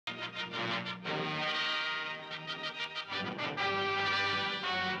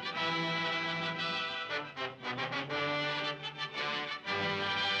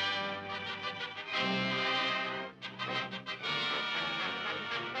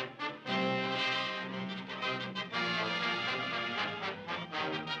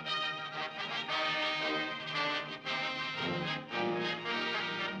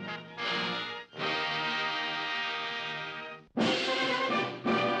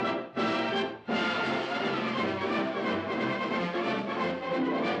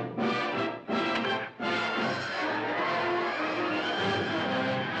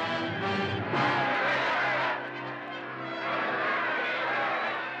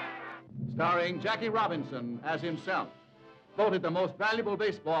Starring Jackie Robinson as himself, voted the most valuable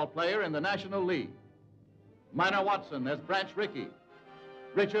baseball player in the National League. Minor Watson as Branch Rickey.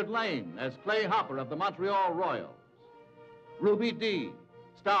 Richard Lane as Clay Hopper of the Montreal Royals. Ruby Dee,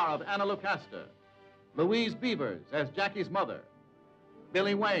 star of Anna Lucasta. Louise Beavers as Jackie's mother.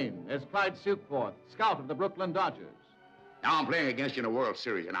 Billy Wayne as Clyde Sukeforth, scout of the Brooklyn Dodgers. Now I'm playing against you in a World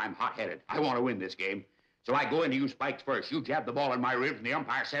Series, and I'm hot-headed. I want to win this game. So I go into you spikes first. You jab the ball in my ribs, and the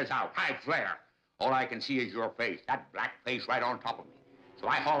umpire says out. High flare. All I can see is your face, that black face right on top of me. So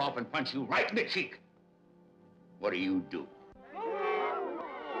I haul off and punch you right in the cheek. What do?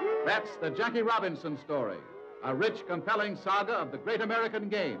 That's the Jackie Robinson story, a rich, compelling saga of the great American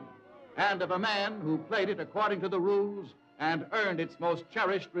game, and of a man who played it according to the rules and earned its most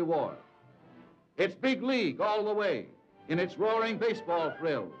cherished reward. It's big league all the way, in its roaring baseball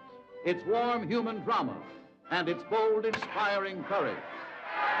thrills, its warm human drama, and its bold, inspiring courage.